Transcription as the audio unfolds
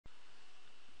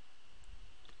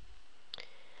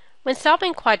When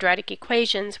solving quadratic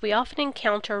equations, we often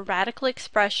encounter radical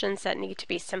expressions that need to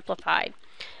be simplified.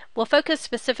 We'll focus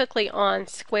specifically on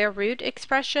square root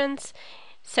expressions.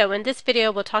 So in this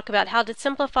video, we'll talk about how to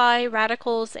simplify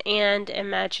radicals and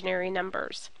imaginary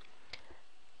numbers.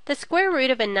 The square root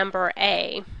of a number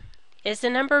a is a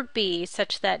number b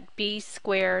such that b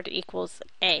squared equals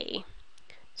a.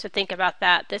 So think about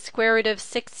that. The square root of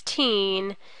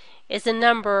 16 is a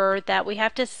number that we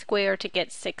have to square to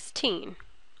get 16.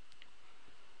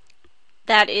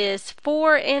 That is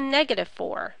 4 and negative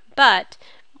 4, but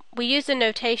we use a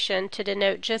notation to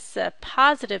denote just the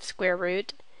positive square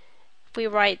root. If we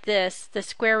write this, the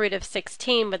square root of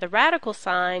 16 with a radical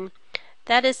sign,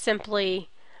 that is simply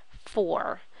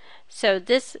 4. So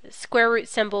this square root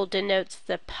symbol denotes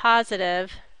the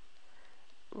positive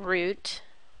root.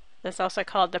 That's also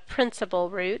called the principal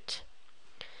root.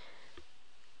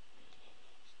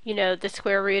 You know, the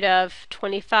square root of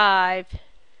 25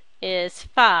 is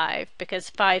 5 because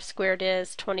 5 squared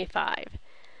is 25.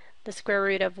 The square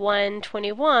root of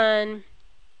 121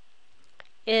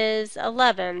 is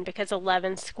 11 because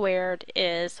 11 squared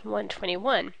is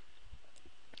 121.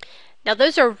 Now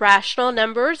those are rational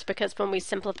numbers because when we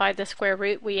simplify the square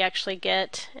root we actually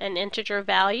get an integer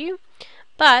value.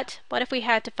 But what if we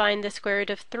had to find the square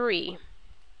root of 3?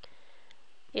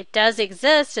 It does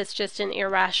exist, it's just an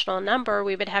irrational number.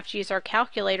 We would have to use our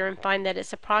calculator and find that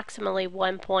it's approximately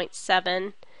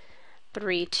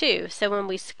 1.732. So when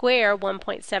we square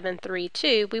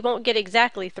 1.732, we won't get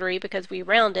exactly 3 because we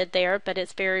rounded there, but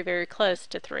it's very, very close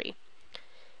to 3.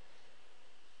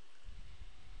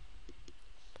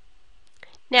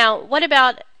 Now, what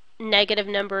about negative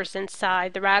numbers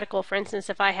inside the radical? For instance,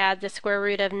 if I had the square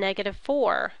root of negative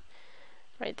 4,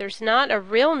 right, there's not a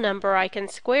real number I can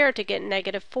square to get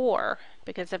negative 4,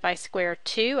 because if I square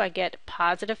 2, I get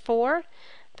positive 4.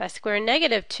 If I square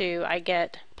negative 2, I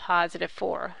get positive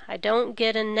 4. I don't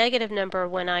get a negative number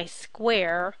when I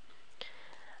square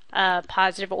a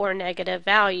positive or negative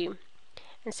value.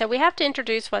 And so we have to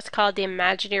introduce what's called the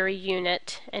imaginary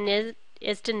unit, and it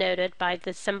is denoted by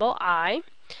the symbol I,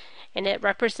 and it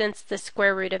represents the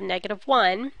square root of negative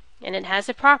 1, and it has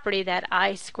a property that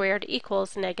I squared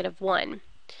equals negative 1.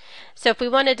 So if we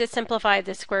wanted to simplify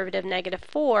the square root of negative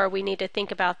 4, we need to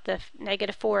think about the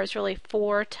negative 4 is really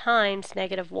 4 times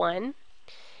negative 1.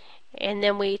 And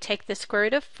then we take the square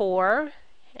root of 4,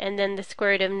 and then the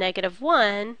square root of negative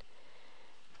 1.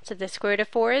 So the square root of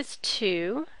 4 is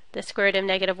 2. The square root of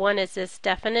negative 1 is this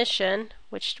definition,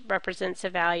 which represents a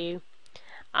value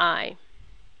I.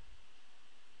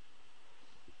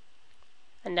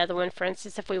 Another one, for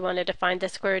instance, if we wanted to find the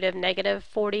square root of negative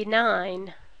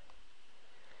 49,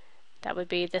 that would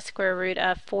be the square root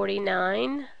of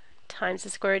 49 times the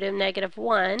square root of negative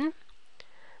 1,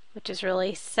 which is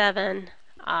really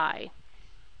 7i.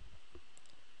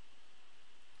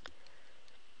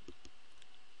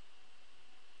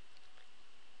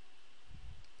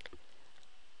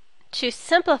 To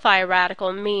simplify a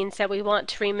radical means that we want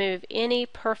to remove any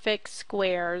perfect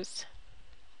squares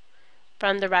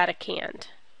from the radicand.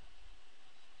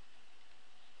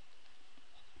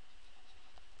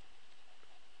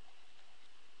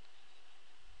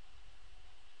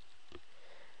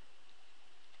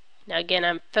 Now again,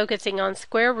 I'm focusing on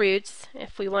square roots.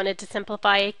 If we wanted to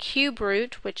simplify a cube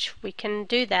root, which we can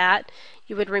do that,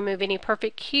 you would remove any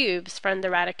perfect cubes from the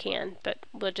radicand. But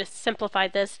we'll just simplify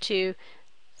this to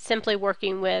simply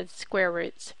working with square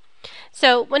roots.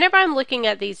 So whenever I'm looking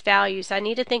at these values, I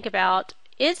need to think about,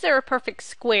 is there a perfect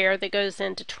square that goes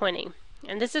into 20?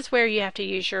 And this is where you have to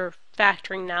use your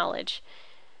factoring knowledge.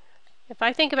 If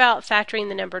I think about factoring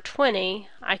the number 20,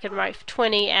 I could write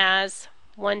 20 as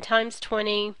 1 times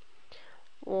 20,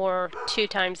 or 2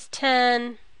 times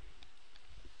 10,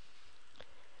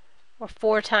 or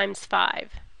 4 times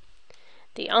 5.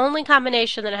 The only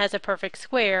combination that has a perfect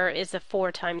square is a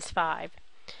 4 times 5.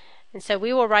 And so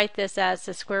we will write this as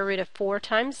the square root of 4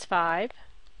 times 5.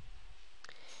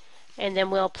 And then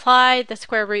we'll apply the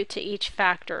square root to each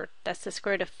factor. That's the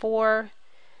square root of 4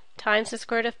 times the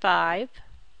square root of 5,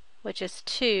 which is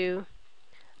 2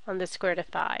 on the square root of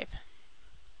 5.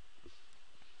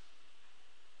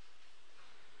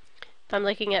 If I'm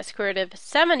looking at square root of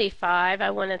 75, I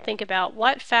want to think about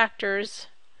what factors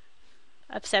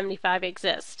of 75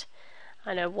 exist.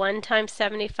 I know 1 times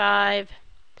 75,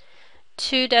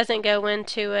 2 doesn't go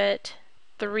into it,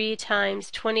 3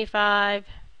 times 25,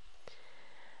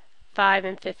 5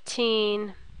 and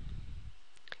 15.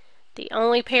 The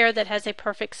only pair that has a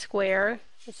perfect square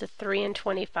is a 3 and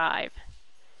 25.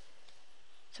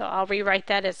 So I'll rewrite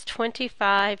that as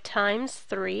 25 times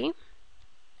 3,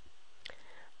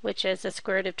 which is the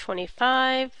square root of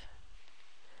 25,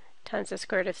 times the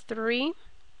square root of 3,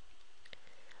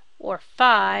 or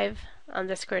 5 on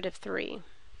the square root of 3.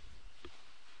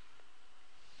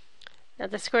 Now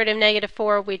the square root of negative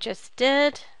 4 we just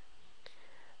did,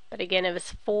 but again it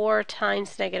was 4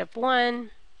 times negative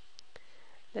 1.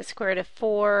 The square root of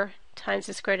 4 times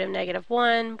the square root of negative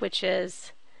 1, which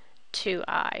is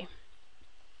 2i.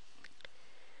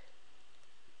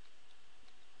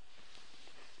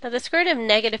 Now the square root of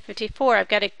negative 54, I've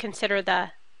got to consider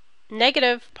the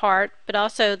negative part, but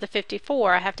also the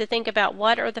 54. I have to think about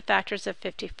what are the factors of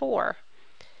 54.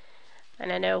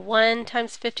 And I know 1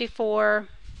 times 54,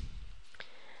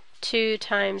 2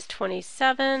 times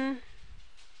 27,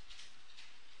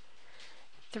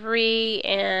 3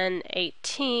 and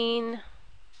 18,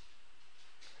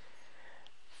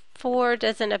 4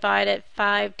 doesn't divide it,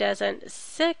 5 doesn't,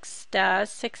 6 does,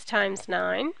 6 times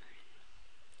 9.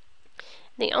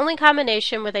 The only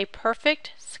combination with a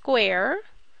perfect square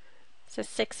is a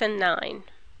 6 and 9.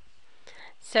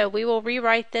 So we will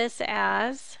rewrite this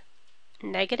as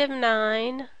negative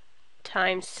 9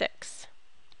 times 6.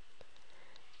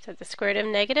 So the square root of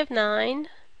negative 9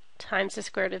 times the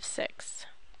square root of 6.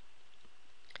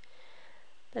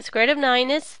 The square root of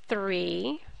 9 is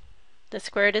 3. The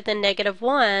square root of the negative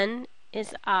 1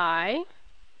 is I.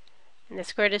 And the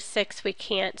square root of 6 we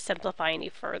can't simplify any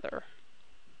further.